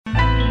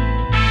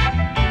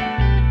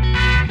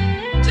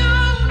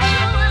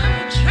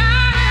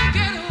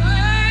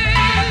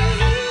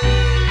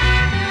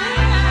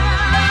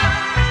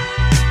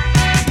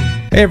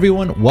Hey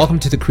everyone, welcome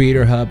to the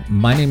Creator Hub.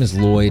 My name is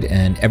Lloyd,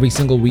 and every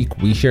single week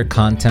we share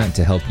content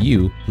to help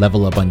you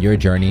level up on your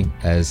journey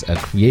as a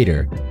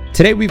creator.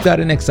 Today we've got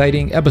an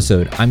exciting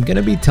episode. I'm going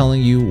to be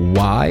telling you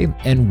why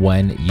and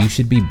when you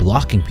should be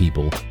blocking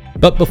people.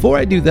 But before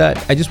I do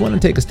that, I just want to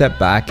take a step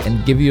back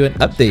and give you an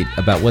update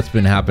about what's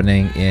been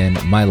happening in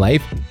my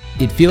life.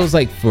 It feels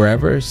like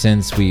forever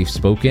since we've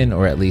spoken,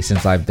 or at least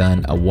since I've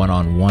done a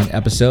one-on-one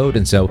episode,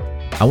 and so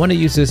I want to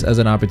use this as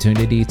an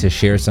opportunity to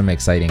share some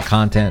exciting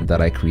content that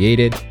I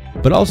created,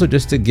 but also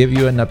just to give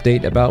you an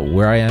update about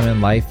where I am in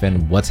life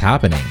and what's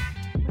happening.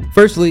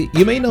 Firstly,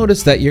 you may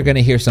notice that you're going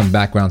to hear some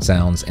background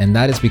sounds, and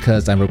that is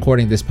because I'm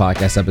recording this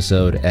podcast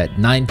episode at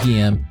 9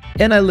 p.m.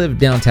 and I live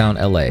downtown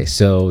LA,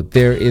 so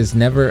there is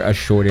never a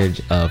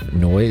shortage of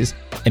noise.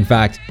 In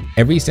fact,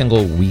 every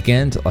single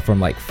weekend from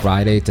like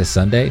Friday to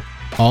Sunday,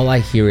 all I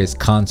hear is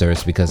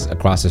concerts because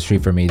across the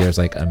street from me, there's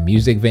like a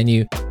music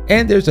venue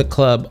and there's a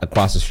club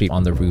across the street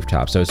on the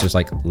rooftop. So it's just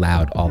like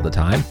loud all the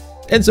time.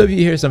 And so if you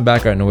hear some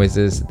background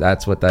noises,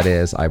 that's what that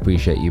is. I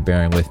appreciate you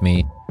bearing with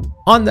me.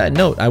 On that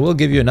note, I will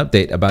give you an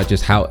update about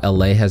just how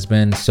LA has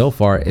been so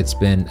far. It's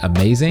been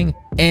amazing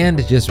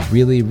and just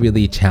really,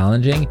 really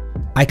challenging.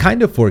 I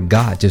kind of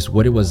forgot just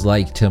what it was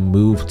like to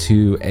move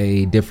to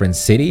a different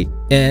city.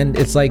 And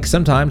it's like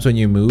sometimes when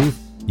you move,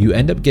 you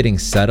end up getting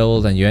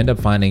settled and you end up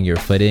finding your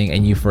footing,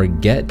 and you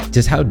forget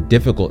just how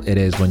difficult it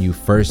is when you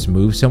first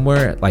move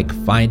somewhere, like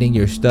finding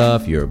your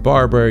stuff, your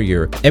barber,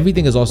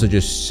 everything is also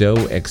just so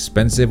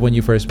expensive when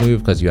you first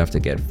move because you have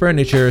to get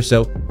furniture.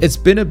 So it's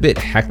been a bit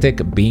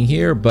hectic being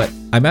here, but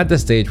I'm at the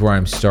stage where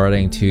I'm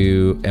starting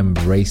to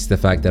embrace the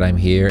fact that I'm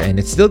here, and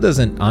it still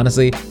doesn't,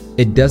 honestly,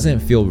 it doesn't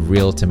feel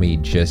real to me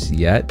just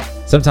yet.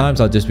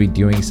 Sometimes I'll just be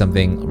doing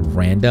something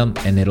random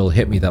and it'll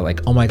hit me that like,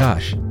 oh my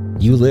gosh,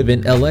 you live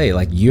in LA,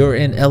 like you're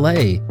in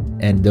LA.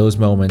 And those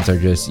moments are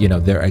just,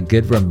 they're a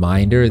good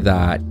reminder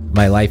that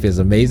my life is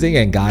amazing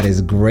and God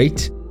is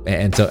great.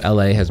 And so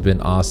LA has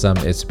been awesome.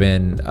 It's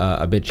been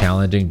a bit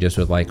challenging just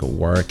with like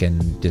work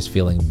and just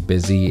feeling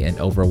busy and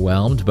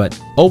overwhelmed. But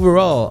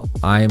overall,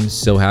 I'm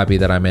so happy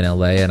that I'm in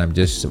LA, and I'm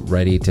just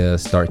ready to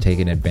start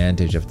taking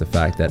advantage of the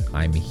fact that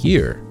I'm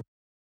here.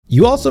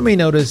 You also may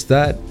notice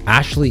that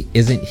Ashley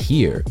isn't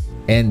here.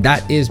 And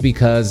that is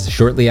because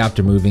shortly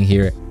after moving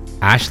here,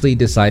 Ashley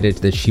decided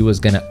that she was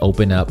going to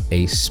open up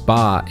a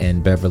spa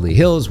in Beverly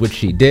Hills, which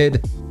she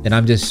did. And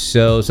I'm just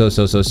so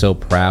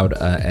proud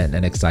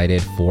and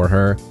excited for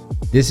her.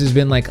 This has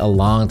been like a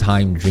long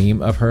time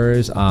dream of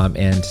hers.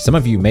 And some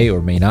of you may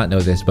or may not know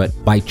this, but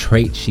by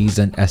trade, she's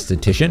an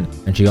esthetician,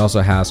 and she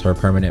also has her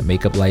permanent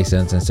makeup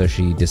license. And so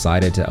she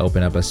decided to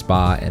open up a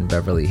spa in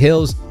Beverly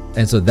Hills.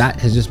 And so that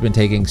has just been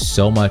taking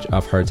so much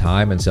of her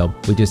time. And so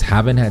we just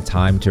haven't had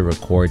time to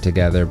record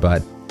together,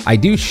 but I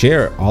do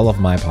share all of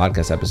my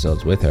podcast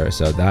episodes with her,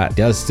 so that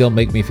does still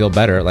make me feel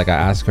better. Like I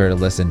ask her to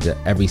listen to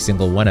every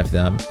single one of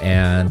them,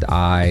 and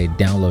I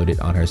download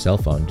it on her cell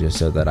phone just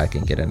so that I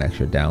can get an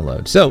extra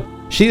download. So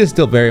she is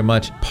still very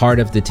much part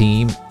of the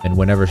team, and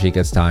whenever she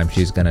gets time,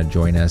 she's gonna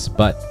join us.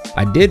 But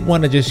I did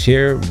want to just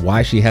share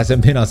why she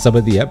hasn't been on some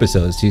of the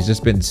episodes. She's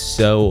just been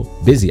so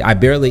busy. I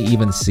barely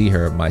even see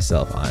her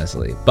myself,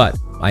 honestly, but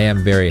I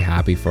am very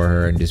happy for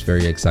her and just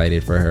very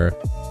excited for her.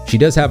 She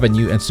does have a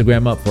new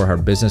Instagram up for her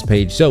business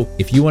page, so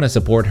if you want to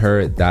support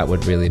her, that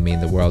would really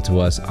mean the world to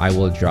us. I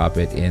will drop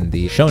it in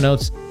the show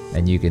notes,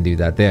 and you can do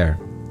that there.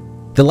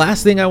 The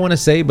last thing I want to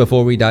say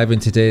before we dive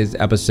into today's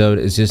episode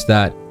is just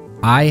that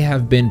I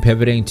have been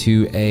pivoting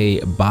to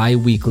a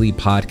bi-weekly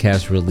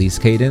podcast release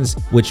cadence,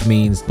 which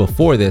means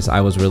before this,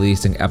 I was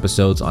releasing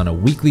episodes on a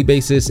weekly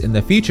basis. In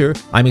the future,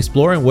 I'm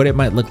exploring what it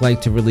might look like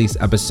to release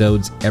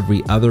episodes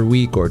every other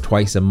week or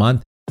twice a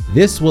month.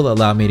 This will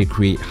allow me to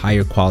create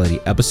higher quality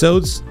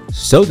episodes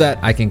so that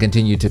I can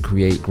continue to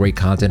create great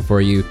content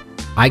for you.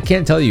 I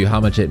can't tell you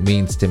how much it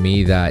means to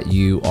me that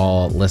you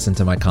all listen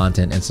to my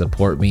content and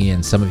support me,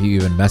 and some of you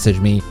even message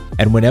me.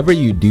 And whenever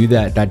you do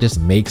that, that just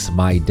makes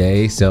my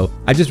day. So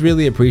I just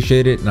really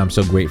appreciate it, and I'm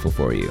so grateful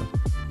for you.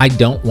 I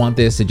don't want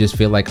this to just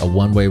feel like a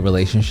one-way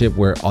relationship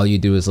where all you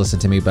do is listen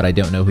to me, but I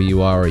don't know who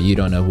you are or you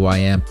don't know who I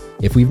am.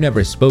 If we've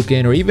never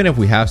spoken, or even if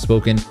we have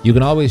spoken, you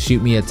can always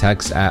shoot me a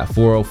text at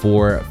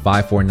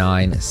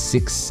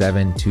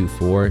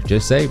 404-549-6724.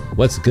 Just say,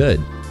 what's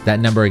good? That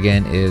number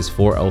again is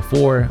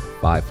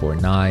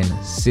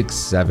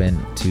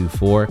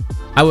 404-549-6724.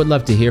 I would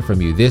love to hear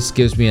from you. This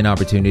gives me an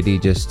opportunity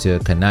just to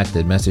connect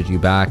and message you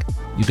back.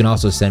 You can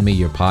also send me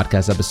your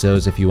podcast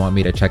episodes if you want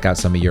me to check out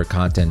some of your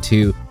content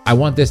too. I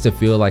want this to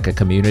feel like a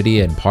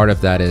community, and part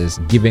of that is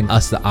giving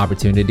us the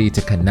opportunity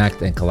to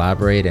connect and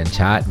collaborate and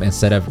chat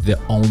instead of the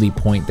only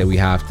point that we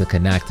have to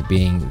connect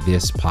being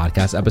this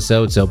podcast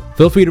episode. So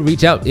feel free to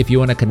reach out if you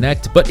want to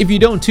connect, but if you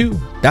don't too,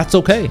 that's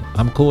okay.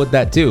 I'm cool with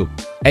that too.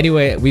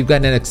 Anyway, we've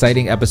got an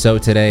exciting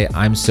episode today.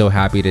 I'm so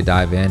happy to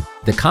dive in.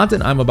 The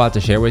content I'm about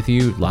to share with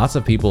you, lots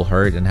of people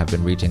heard and have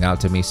been reaching out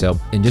to me. So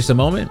in just a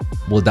moment,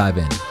 we'll dive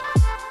in.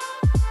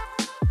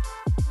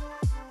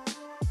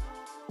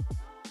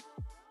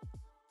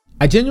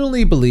 I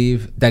genuinely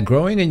believe that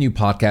growing a new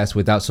podcast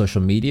without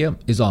social media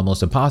is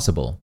almost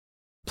impossible.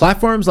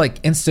 Platforms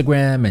like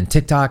Instagram and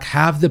TikTok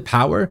have the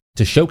power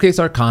to showcase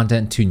our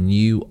content to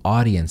new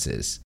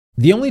audiences.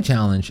 The only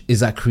challenge is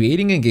that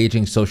creating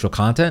engaging social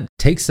content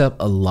takes up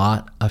a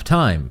lot of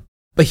time.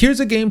 But here's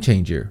a game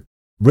changer.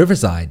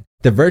 Riverside,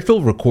 the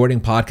virtual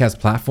recording podcast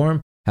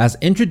platform, has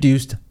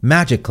introduced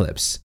Magic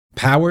Clips,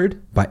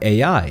 powered by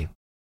AI.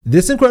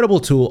 This incredible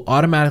tool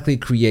automatically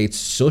creates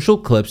social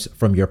clips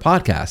from your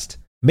podcast,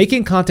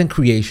 making content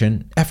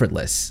creation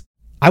effortless.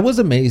 I was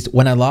amazed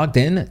when I logged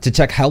in to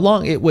check how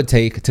long it would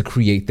take to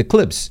create the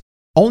clips,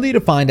 only to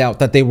find out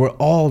that they were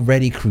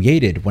already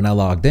created when I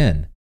logged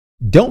in.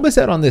 Don't miss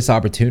out on this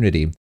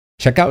opportunity.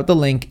 Check out the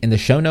link in the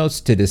show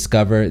notes to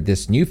discover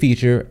this new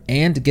feature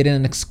and get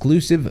an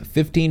exclusive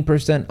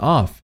 15%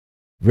 off.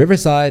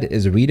 Riverside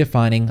is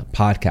redefining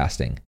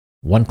podcasting,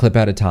 one clip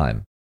at a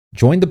time.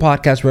 Join the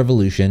podcast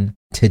revolution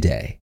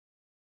today.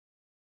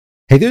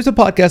 Hey, there's a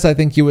podcast I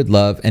think you would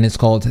love, and it's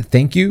called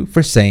Thank You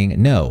for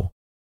Saying No.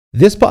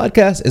 This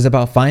podcast is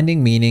about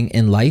finding meaning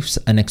in life's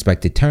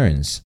unexpected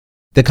turns.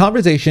 The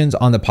conversations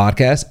on the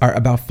podcast are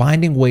about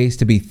finding ways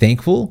to be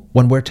thankful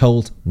when we're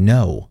told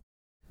no.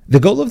 The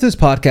goal of this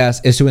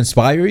podcast is to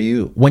inspire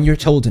you when you're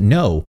told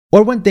no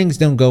or when things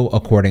don't go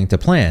according to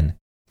plan,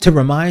 to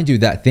remind you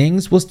that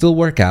things will still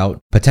work out,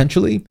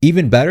 potentially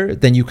even better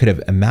than you could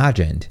have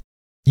imagined.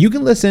 You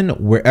can listen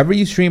wherever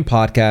you stream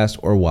podcasts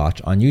or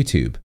watch on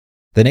YouTube.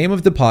 The name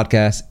of the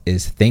podcast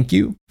is Thank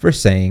You for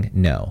Saying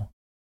No.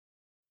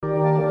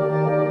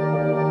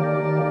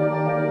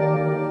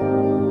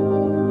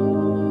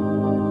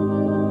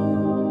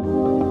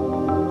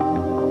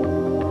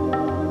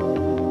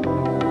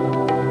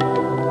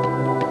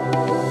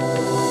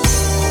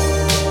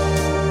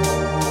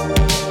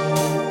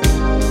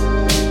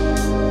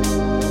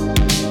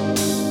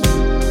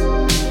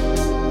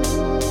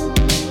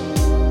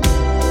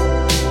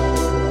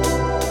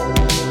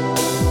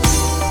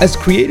 As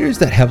creators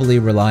that heavily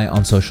rely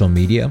on social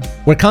media,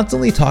 we're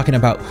constantly talking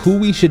about who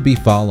we should be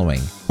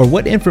following or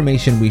what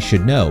information we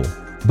should know,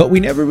 but we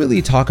never really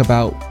talk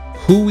about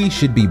who we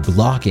should be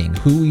blocking,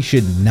 who we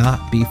should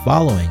not be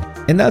following.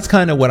 And that's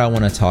kind of what I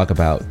want to talk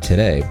about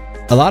today.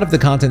 A lot of the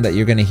content that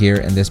you're going to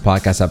hear in this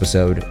podcast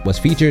episode was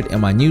featured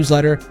in my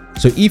newsletter.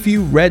 So if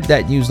you read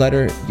that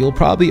newsletter, you'll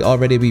probably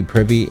already be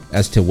privy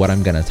as to what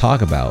I'm going to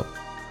talk about.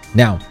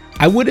 Now,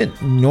 I wouldn't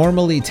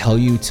normally tell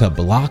you to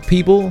block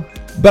people,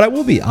 but I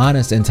will be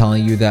honest in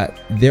telling you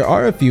that there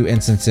are a few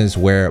instances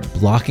where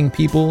blocking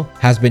people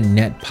has been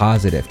net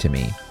positive to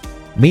me,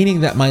 meaning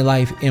that my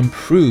life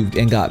improved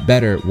and got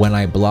better when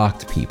I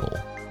blocked people.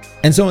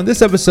 And so in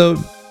this episode,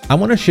 I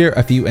want to share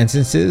a few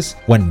instances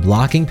when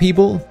blocking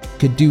people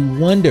could do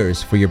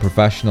wonders for your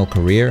professional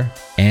career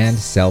and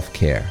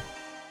self-care.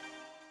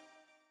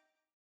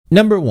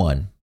 Number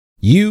 1,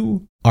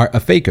 you are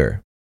a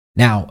faker.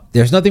 Now,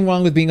 there's nothing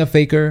wrong with being a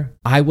faker.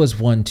 I was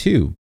one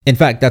too. In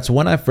fact, that's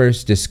when I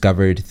first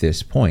discovered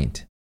this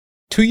point.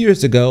 2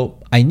 years ago,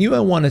 I knew I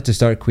wanted to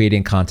start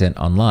creating content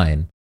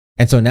online.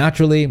 And so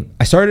naturally,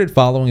 I started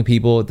following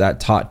people that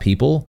taught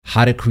people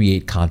how to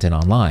create content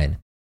online.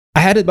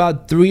 I had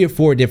about 3 or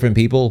 4 different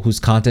people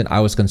whose content I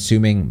was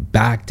consuming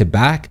back to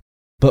back,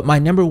 but my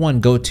number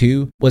one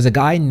go-to was a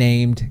guy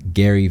named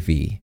Gary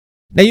Vee.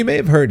 Now, you may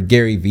have heard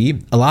Gary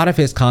Vee. A lot of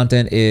his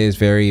content is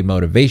very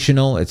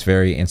motivational, it's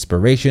very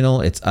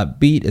inspirational, it's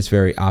upbeat, it's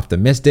very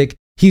optimistic.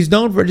 He's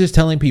known for just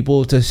telling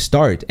people to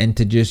start and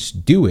to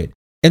just do it.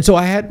 And so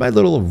I had my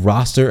little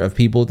roster of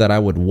people that I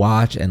would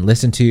watch and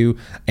listen to.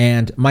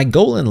 And my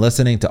goal in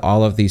listening to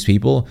all of these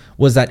people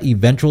was that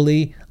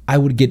eventually I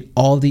would get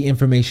all the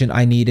information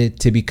I needed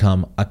to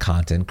become a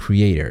content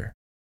creator.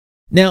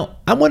 Now,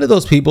 I'm one of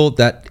those people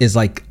that is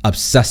like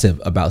obsessive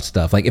about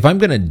stuff. Like if I'm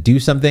going to do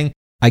something,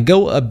 I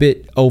go a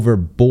bit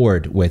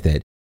overboard with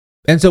it.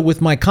 And so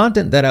with my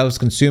content that I was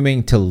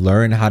consuming to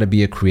learn how to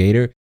be a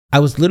creator, I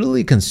was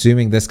literally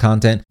consuming this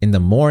content in the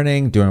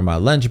morning, during my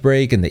lunch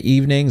break, in the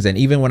evenings, and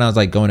even when I was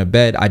like going to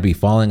bed, I'd be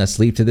falling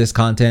asleep to this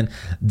content.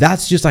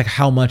 That's just like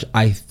how much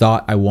I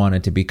thought I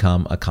wanted to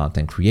become a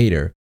content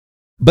creator.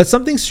 But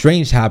something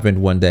strange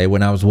happened one day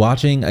when I was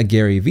watching a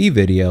Gary Vee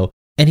video,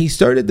 and he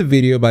started the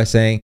video by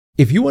saying,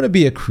 if you want to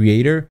be a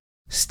creator,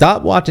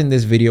 stop watching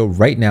this video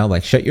right now,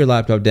 like shut your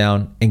laptop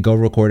down and go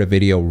record a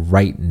video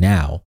right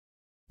now.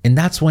 And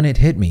that's when it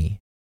hit me.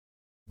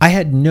 I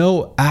had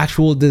no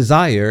actual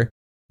desire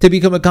to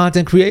become a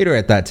content creator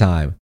at that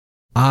time.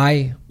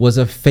 I was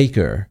a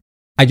faker.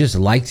 I just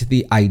liked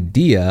the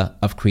idea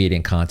of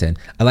creating content.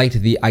 I liked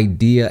the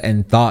idea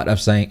and thought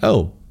of saying,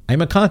 oh,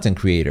 I'm a content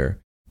creator.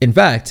 In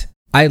fact,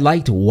 I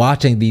liked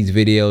watching these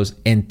videos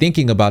and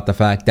thinking about the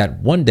fact that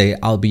one day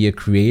I'll be a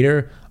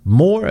creator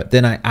more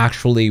than I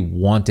actually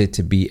wanted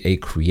to be a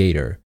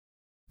creator.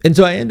 And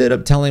so I ended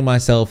up telling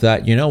myself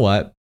that, you know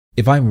what?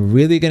 If I'm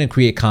really going to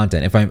create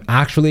content, if I'm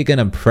actually going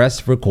to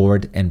press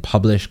record and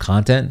publish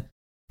content,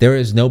 there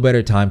is no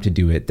better time to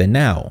do it than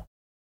now.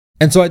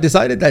 And so I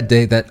decided that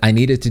day that I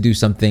needed to do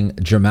something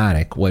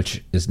dramatic,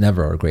 which is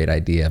never a great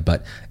idea,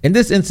 but in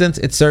this instance,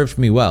 it served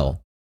me well.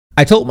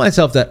 I told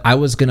myself that I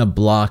was going to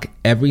block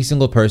every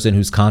single person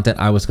whose content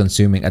I was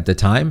consuming at the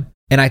time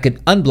and I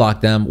could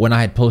unblock them when I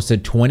had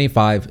posted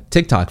 25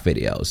 TikTok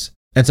videos.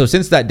 And so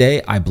since that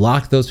day, I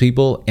blocked those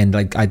people. And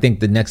I think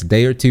the next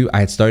day or two,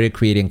 I had started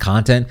creating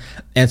content.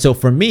 And so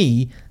for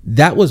me,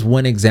 that was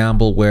one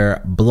example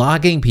where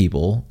blocking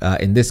people,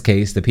 in this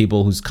case, the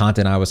people whose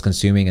content I was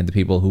consuming and the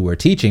people who were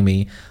teaching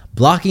me,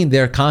 blocking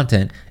their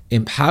content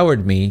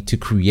empowered me to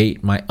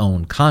create my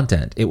own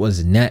content. It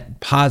was net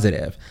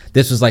positive.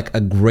 This was like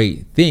a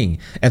great thing.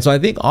 And so I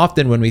think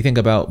often when we think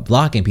about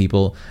blocking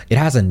people, it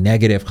has a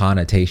negative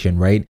connotation,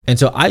 right? And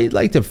so I'd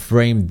like to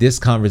frame this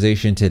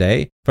conversation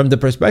today from the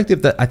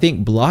perspective that I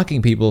think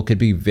blocking people could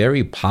be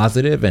very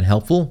positive and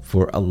helpful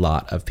for a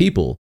lot of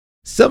people.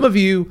 Some of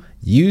you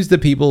use the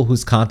people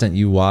whose content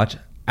you watch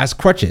as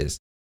crutches,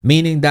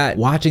 meaning that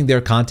watching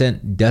their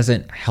content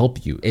doesn't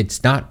help you.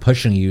 It's not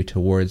pushing you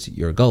towards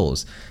your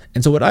goals.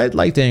 And so what I'd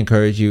like to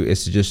encourage you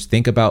is to just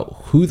think about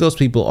who those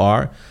people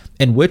are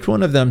and which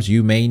one of them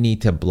you may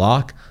need to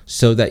block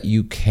so that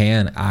you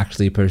can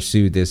actually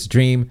pursue this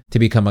dream to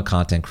become a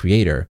content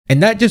creator.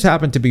 And that just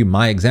happened to be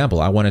my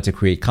example. I wanted to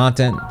create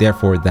content,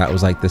 therefore that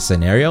was like the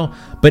scenario,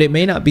 but it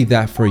may not be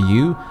that for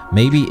you.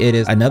 Maybe it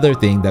is another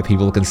thing that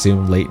people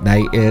consume late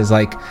night is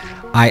like,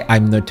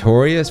 I'm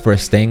notorious for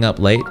staying up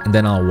late and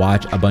then I'll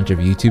watch a bunch of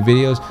YouTube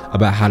videos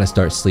about how to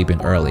start sleeping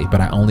early,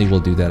 but I only will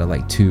do that at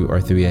like 2 or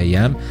 3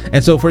 a.m.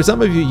 And so for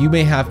some of you, you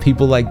may have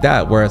people like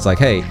that where it's like,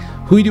 hey,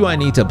 who do I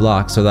need to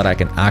block so that I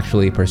can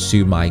actually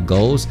pursue my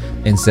goals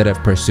instead of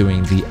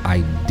pursuing the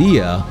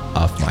idea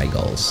of my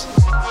goals?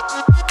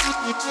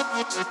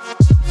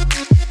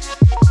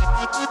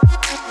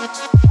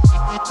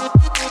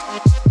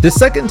 The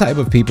second type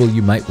of people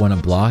you might want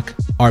to block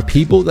are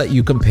people that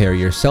you compare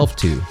yourself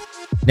to.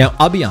 Now,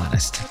 I'll be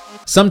honest,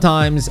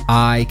 sometimes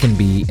I can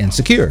be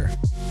insecure.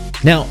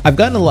 Now, I've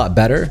gotten a lot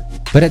better,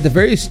 but at the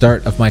very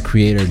start of my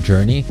creator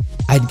journey,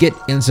 I'd get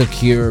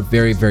insecure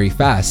very, very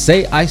fast.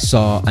 Say I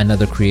saw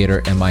another creator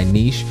in my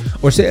niche,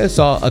 or say I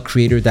saw a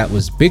creator that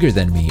was bigger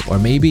than me, or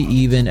maybe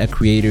even a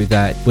creator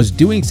that was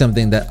doing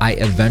something that I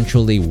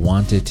eventually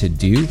wanted to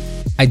do.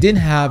 I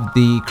didn't have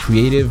the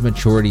creative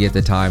maturity at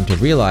the time to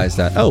realize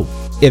that, oh,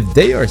 if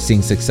they are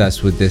seeing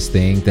success with this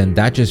thing, then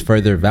that just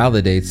further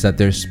validates that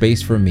there's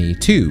space for me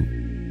too.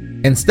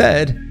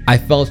 Instead, I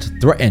felt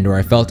threatened or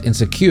I felt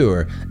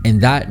insecure,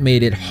 and that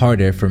made it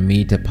harder for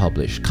me to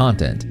publish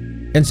content.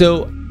 And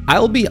so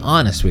I'll be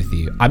honest with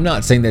you. I'm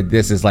not saying that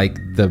this is like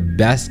the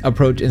best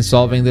approach in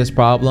solving this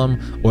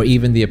problem or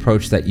even the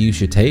approach that you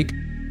should take,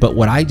 but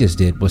what I just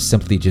did was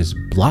simply just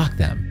block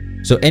them.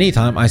 So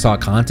anytime I saw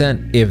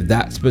content, if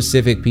that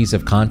specific piece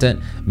of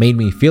content made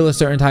me feel a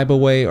certain type of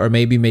way or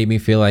maybe made me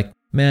feel like,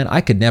 man,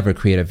 I could never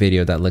create a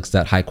video that looks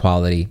that high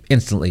quality,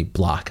 instantly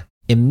block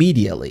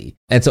immediately.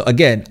 And so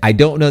again, I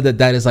don't know that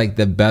that is like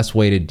the best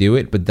way to do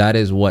it, but that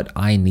is what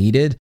I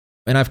needed.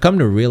 And I've come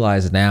to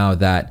realize now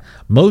that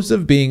most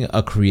of being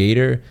a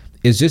creator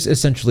is just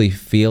essentially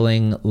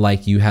feeling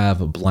like you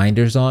have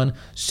blinders on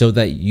so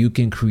that you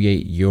can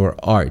create your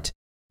art.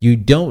 You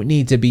don't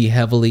need to be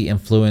heavily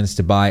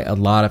influenced by a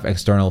lot of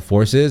external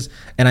forces.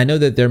 And I know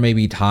that there may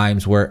be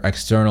times where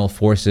external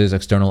forces,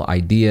 external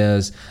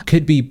ideas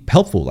could be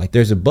helpful. Like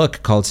there's a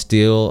book called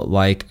Steal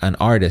Like an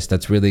Artist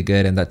that's really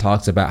good and that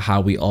talks about how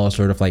we all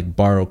sort of like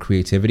borrow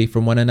creativity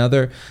from one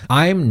another.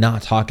 I'm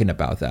not talking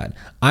about that.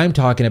 I'm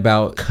talking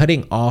about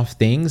cutting off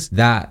things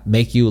that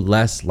make you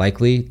less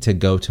likely to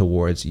go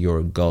towards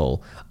your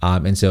goal.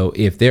 And so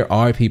if there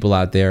are people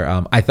out there,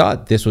 I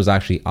thought this was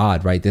actually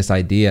odd, right? This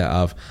idea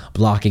of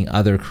blocking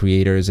other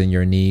creators in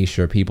your niche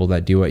or people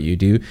that do what you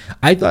do.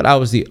 I thought I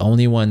was the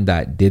only one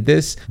that did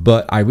this,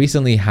 but I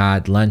recently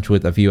had lunch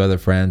with a few other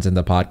friends in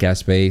the podcast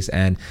space,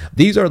 and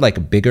these are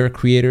like bigger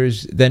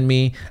creators than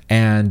me.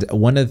 And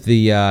one of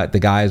the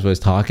guys was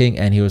talking,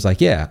 and he was like,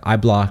 "Yeah, I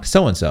blocked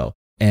so and so."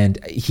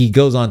 And he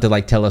goes on to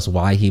like tell us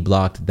why he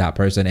blocked that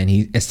person. And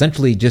he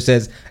essentially just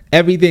says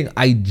everything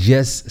I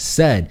just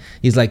said.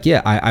 He's like,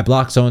 yeah, I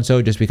blocked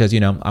so-and-so just because,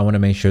 I want to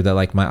make sure that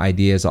like my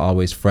ideas are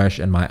always fresh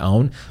and my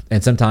own.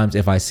 And sometimes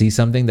if I see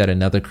something that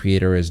another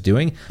creator is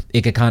doing,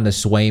 it could kind of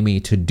sway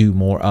me to do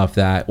more of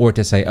that or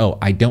to say, oh,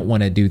 I don't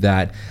want to do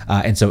that.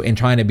 And so in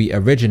trying to be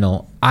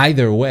original,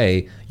 either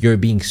way, you're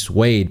being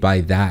swayed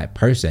by that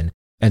person.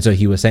 And so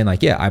he was saying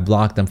like, yeah, I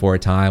blocked them for a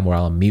time or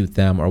I'll mute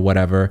them or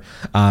whatever.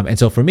 And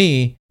so for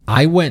me,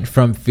 I went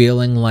from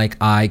feeling like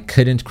I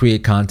couldn't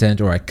create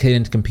content or I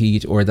couldn't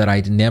compete or that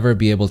I'd never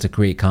be able to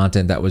create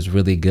content that was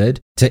really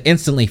good to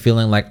instantly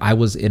feeling like I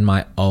was in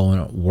my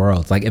own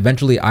world. Like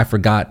eventually I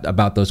forgot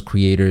about those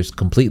creators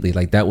completely.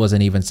 Like that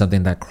wasn't even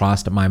something that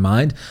crossed my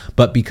mind.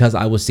 But because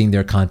I was seeing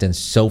their content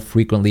so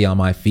frequently on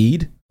my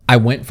feed, I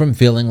went from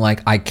feeling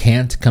like I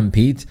can't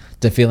compete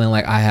to feeling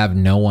like I have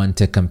no one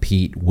to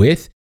compete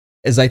with.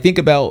 As I think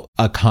about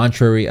a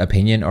contrary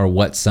opinion or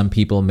what some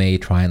people may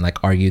try and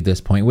like argue this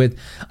point with,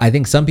 I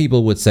think some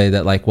people would say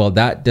that like, well,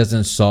 that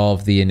doesn't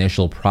solve the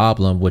initial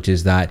problem, which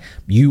is that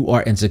you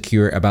are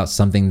insecure about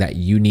something that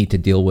you need to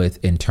deal with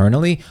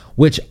internally,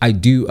 which I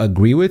do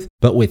agree with.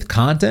 But with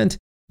content,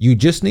 You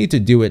just need to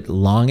do it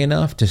long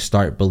enough to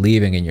start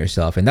believing in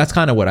yourself. And that's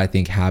kind of what I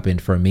think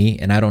happened for me.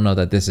 And I don't know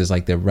that this is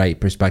like the right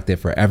perspective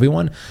for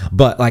everyone,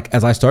 but like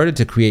as I started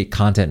to create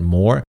content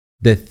more,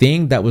 the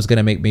thing that was going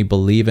to make me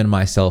believe in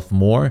myself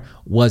more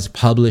was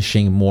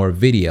publishing more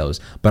videos,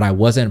 but I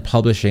wasn't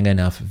publishing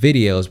enough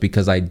videos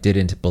because I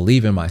didn't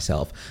believe in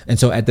myself. And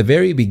so at the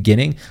very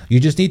beginning, you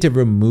just need to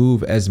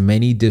remove as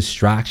many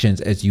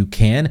distractions as you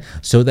can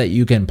so that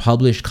you can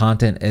publish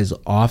content as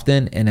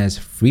often and as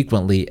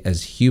frequently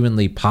as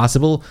humanly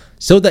possible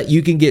so that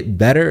you can get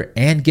better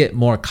and get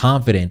more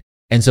confident.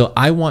 And so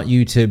I want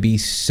you to be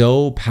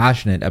so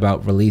passionate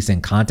about releasing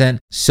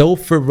content, so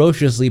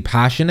ferociously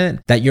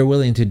passionate that you're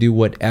willing to do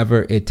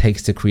whatever it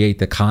takes to create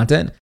the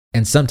content.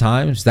 And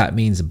sometimes that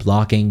means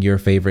blocking your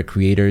favorite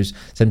creators.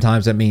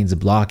 Sometimes that means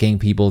blocking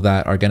people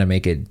that are going to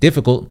make it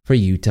difficult for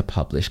you to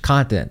publish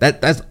content.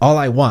 That's all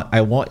I want.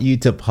 I want you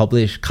to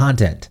publish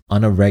content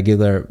on a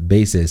regular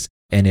basis,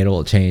 and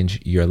it'll change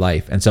your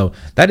life. And so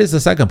that is the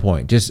second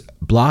point. Just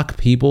block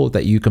people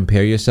that you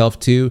compare yourself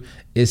to,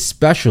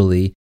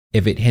 especially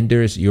if it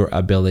hinders your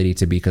ability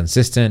to be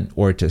consistent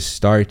or to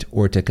start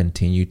or to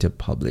continue to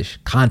publish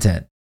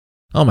content.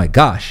 Oh my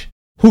gosh.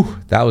 Whew,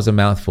 that was a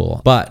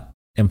mouthful, but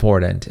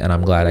important. And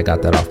I'm glad I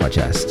got that off my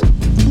chest.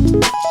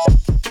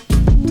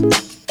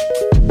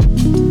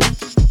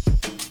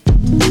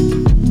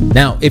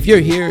 Now, if you're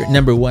here,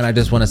 number one, I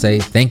just want to say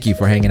thank you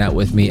for hanging out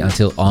with me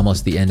until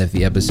almost the end of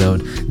the episode.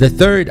 The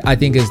third, I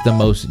think, is the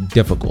most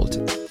difficult.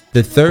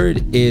 The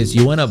third is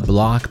you want to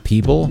block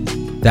people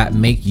that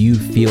make you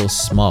feel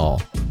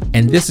small.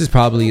 And this is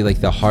probably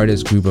like the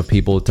hardest group of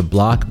people to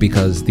block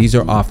because these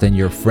are often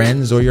your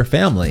friends or your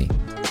family.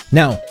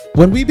 Now,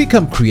 when we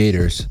become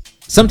creators,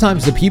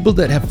 sometimes the people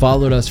that have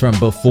followed us from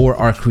before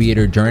our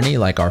creator journey,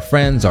 like our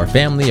friends, our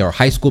family, our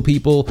high school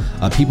people,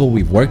 people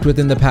we've worked with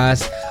in the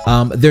past,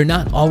 they're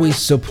not always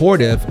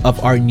supportive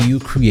of our new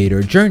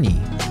creator journey.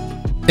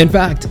 In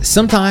fact,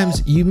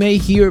 sometimes you may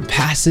hear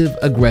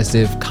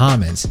passive-aggressive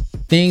comments.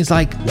 Things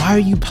like, why are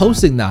you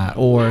posting that?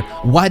 Or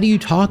why do you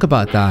talk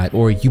about that?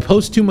 Or you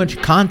post too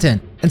much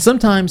content. And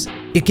sometimes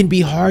it can be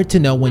hard to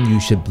know when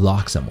you should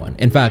block someone.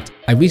 In fact,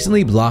 I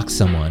recently blocked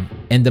someone,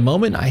 and the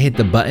moment I hit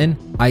the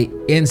button, I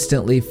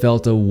instantly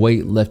felt a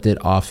weight lifted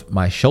off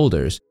my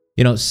shoulders.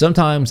 You know,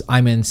 sometimes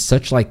I'm in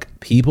such like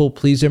people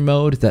pleaser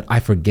mode that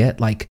I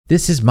forget like,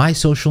 this is my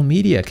social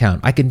media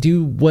account. I can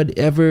do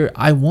whatever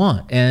I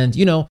want. And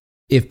you know,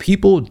 if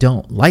people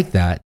don't like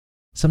that,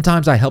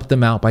 sometimes I help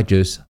them out by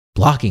just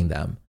blocking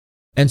them.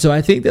 And so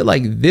I think that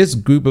like this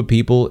group of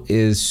people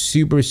is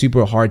super,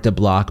 super hard to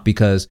block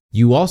because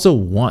you also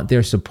want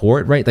their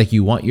support, right? Like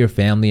you want your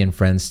family and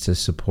friends to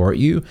support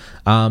you.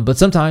 But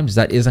sometimes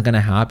that isn't going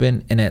to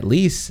happen, and at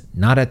least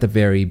not at the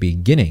very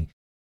beginning.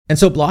 And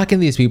so blocking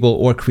these people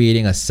or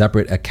creating a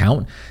separate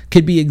account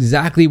could be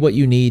exactly what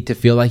you need to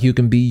feel like you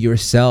can be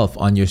yourself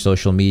on your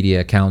social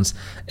media accounts,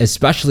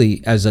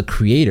 especially as a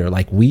creator.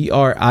 Like we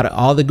are, out of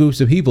all the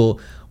groups of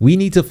people, we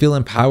need to feel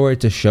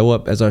empowered to show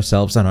up as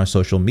ourselves on our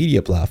social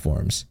media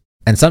platforms.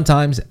 And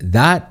sometimes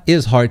that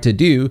is hard to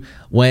do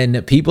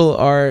when people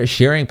are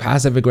sharing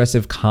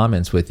passive-aggressive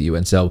comments with you.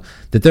 And so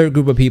the third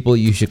group of people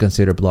you should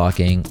consider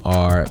blocking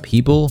are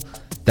people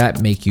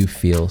that make you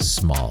feel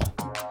small.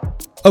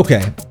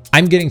 Okay,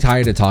 I'm getting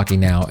tired of talking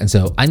now, and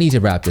so I need to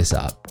wrap this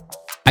up.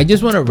 I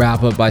just want to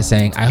wrap up by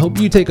saying I hope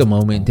you take a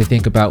moment to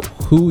think about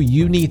who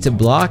you need to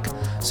block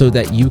so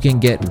that you can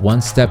get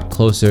one step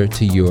closer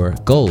to your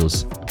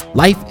goals.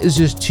 Life is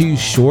just too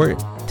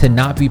short to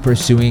not be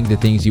pursuing the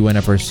things you want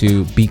to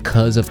pursue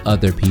because of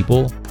other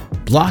people.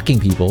 Blocking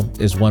people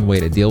is one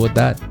way to deal with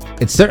that.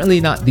 It's certainly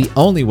not the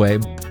only way,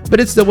 but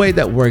it's the way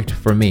that worked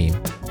for me.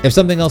 If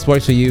something else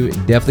works for you,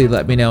 definitely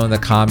let me know in the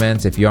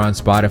comments. If you're on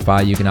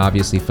Spotify, you can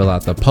obviously fill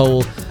out the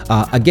poll.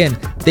 Again,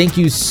 thank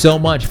you so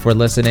much for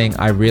listening.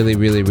 I really,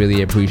 really,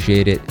 really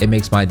appreciate it. It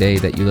makes my day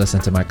that you listen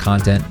to my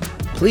content.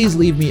 Please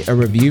leave me a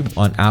review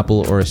on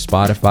Apple or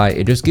Spotify.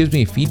 It just gives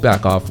me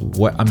feedback off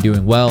what I'm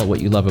doing well, what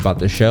you love about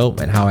the show,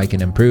 and how I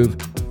can improve.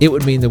 It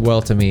would mean the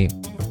world to me.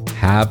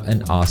 Have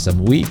an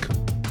awesome week.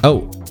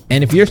 Oh,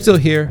 and if you're still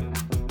here,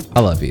 I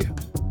love you.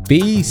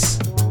 Peace.